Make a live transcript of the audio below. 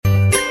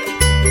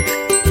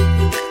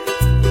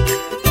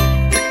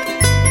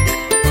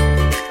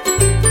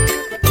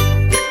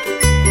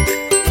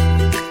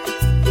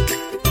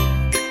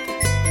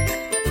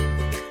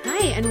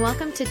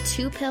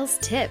Two Pills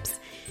Tips.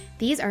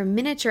 These are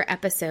miniature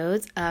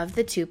episodes of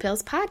the Two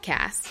Pills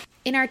podcast.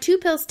 In our Two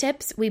Pills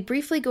Tips, we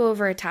briefly go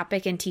over a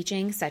topic in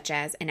teaching such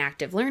as an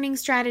active learning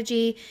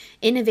strategy,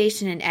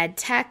 innovation in ed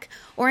tech,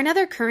 or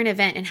another current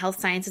event in health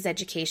sciences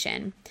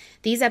education.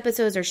 These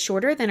episodes are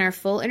shorter than our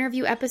full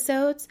interview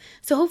episodes,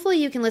 so hopefully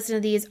you can listen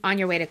to these on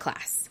your way to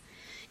class.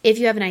 If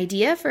you have an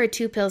idea for a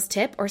Two Pills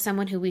tip or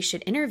someone who we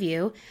should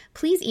interview,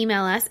 please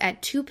email us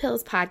at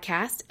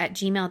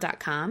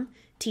twopillspodcast@gmail.com,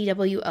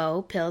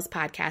 TWO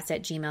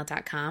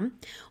pillspodcast@gmail.com,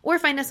 or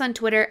find us on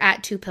Twitter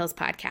at Two Pills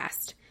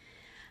Podcast.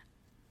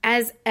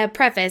 As a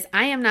preface,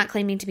 I am not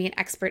claiming to be an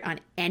expert on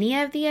any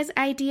of these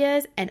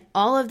ideas, and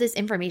all of this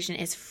information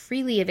is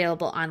freely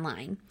available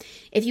online.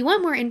 If you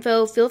want more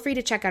info, feel free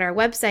to check out our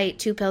website,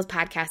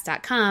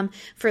 twopillspodcast.com,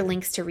 for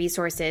links to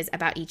resources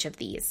about each of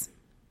these.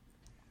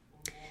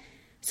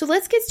 So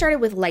let's get started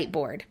with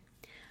Lightboard.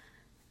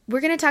 We're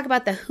going to talk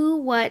about the who,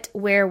 what,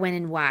 where, when,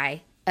 and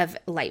why of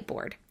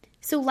Lightboard.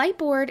 So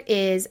Lightboard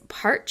is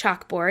part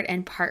chalkboard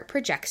and part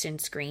projection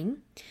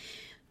screen.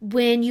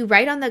 When you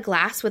write on the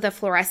glass with a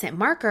fluorescent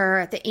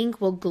marker, the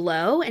ink will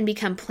glow and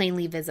become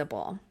plainly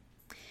visible.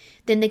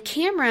 Then the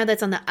camera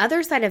that's on the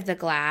other side of the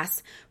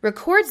glass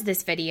records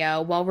this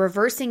video while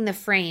reversing the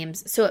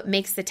frames so it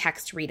makes the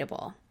text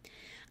readable.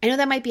 I know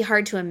that might be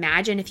hard to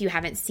imagine if you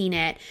haven't seen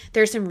it.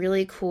 There's some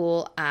really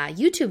cool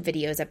YouTube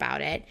videos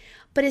about it.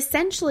 But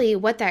essentially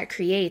what that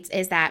creates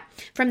is that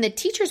from the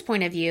teacher's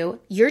point of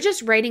view, you're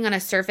just writing on a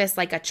surface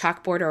like a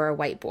chalkboard or a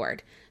whiteboard.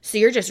 So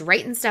you're just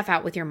writing stuff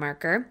out with your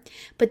marker.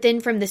 But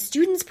then from the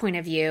student's point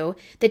of view,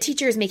 the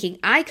teacher is making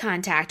eye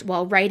contact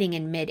while writing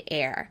in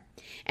midair.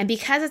 And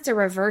because it's a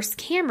reverse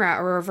camera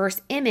or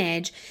reverse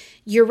image,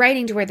 you're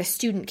writing to where the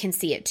student can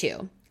see it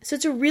too. So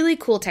it's a really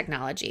cool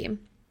technology.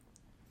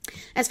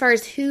 As far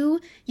as who,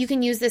 you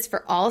can use this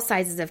for all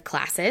sizes of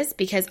classes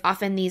because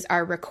often these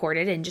are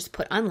recorded and just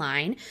put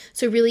online,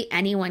 so really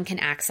anyone can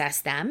access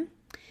them.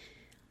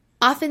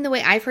 Often the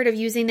way I've heard of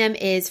using them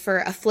is for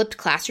a flipped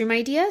classroom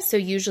idea, so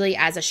usually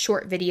as a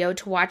short video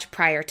to watch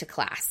prior to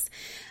class.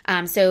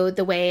 So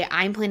the way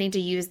I'm planning to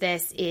use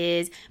this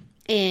is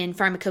in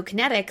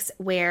pharmacokinetics,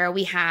 where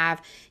we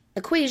have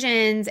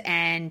equations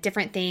and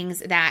different things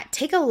that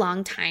take a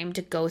long time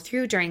to go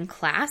through during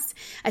class,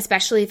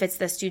 especially if it's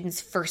the student's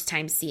first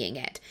time seeing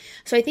it.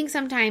 So I think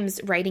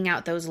sometimes writing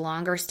out those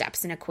longer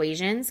steps in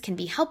equations can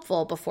be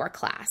helpful before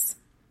class.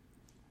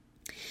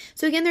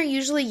 So again, they're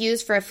usually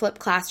used for a flipped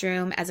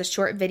classroom as a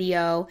short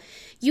video.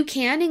 You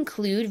can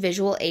include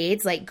visual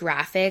aids like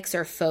graphics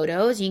or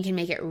photos. You can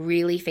make it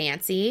really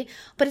fancy,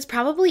 but it's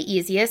probably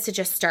easiest to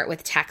just start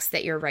with text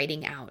that you're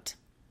writing out.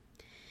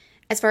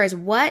 As far as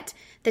what,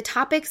 the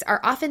topics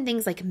are often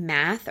things like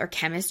math or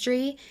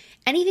chemistry,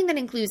 anything that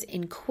includes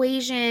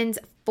equations,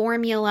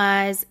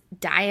 formulas,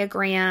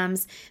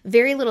 diagrams,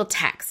 very little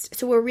text.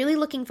 So we're really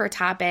looking for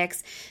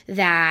topics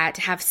that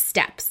have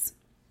steps.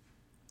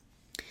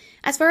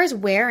 As far as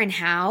where and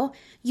how,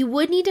 you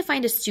would need to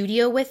find a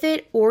studio with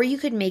it, or you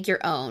could make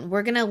your own.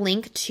 We're going to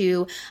link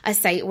to a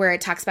site where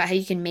it talks about how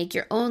you can make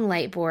your own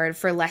Lightboard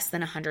for less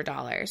than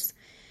 $100.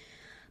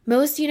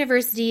 Most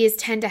universities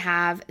tend to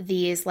have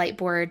these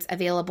Lightboards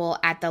available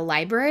at the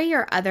library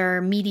or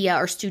other media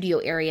or studio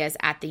areas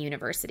at the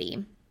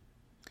university.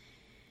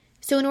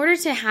 So in order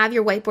to have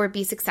your whiteboard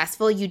be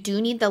successful, you do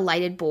need the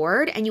lighted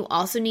board, and you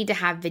also need to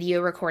have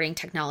video recording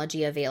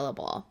technology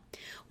available.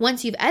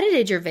 Once you've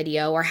edited your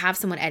video or have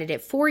someone edit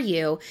it for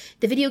you,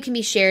 the video can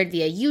be shared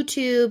via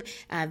YouTube,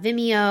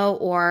 Vimeo,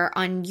 or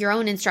on your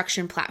own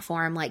instruction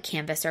platform like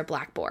Canvas or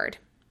Blackboard.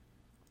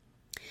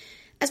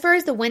 As far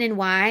as the when and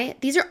why,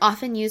 these are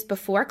often used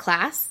before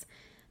class.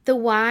 The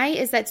why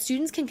is that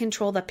students can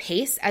control the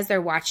pace as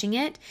they're watching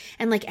it,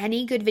 and like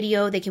any good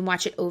video, they can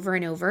watch it over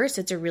and over, so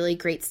it's a really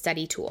great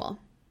study tool.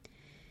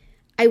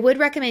 I would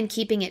recommend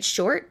keeping it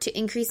short to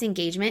increase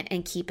engagement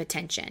and keep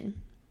attention.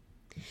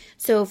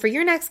 So for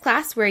your next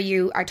class where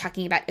you are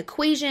talking about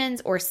equations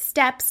or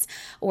steps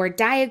or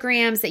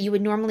diagrams that you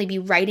would normally be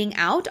writing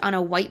out on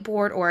a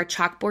whiteboard or a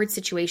chalkboard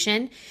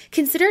situation,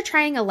 consider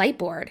trying a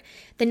Lightboard.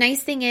 The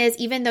nice thing is,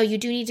 even though you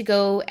do need to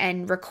go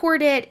and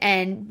record it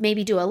and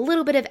maybe do a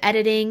little bit of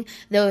editing,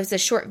 though it's a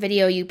short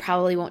video, you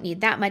probably won't need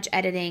that much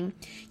editing,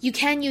 you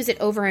can use it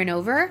over and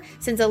over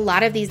since a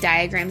lot of these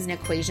diagrams and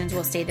equations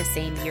will stay the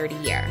same year to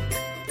year.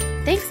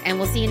 Thanks, and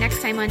we'll see you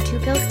next time on Two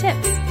Pills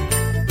Tips.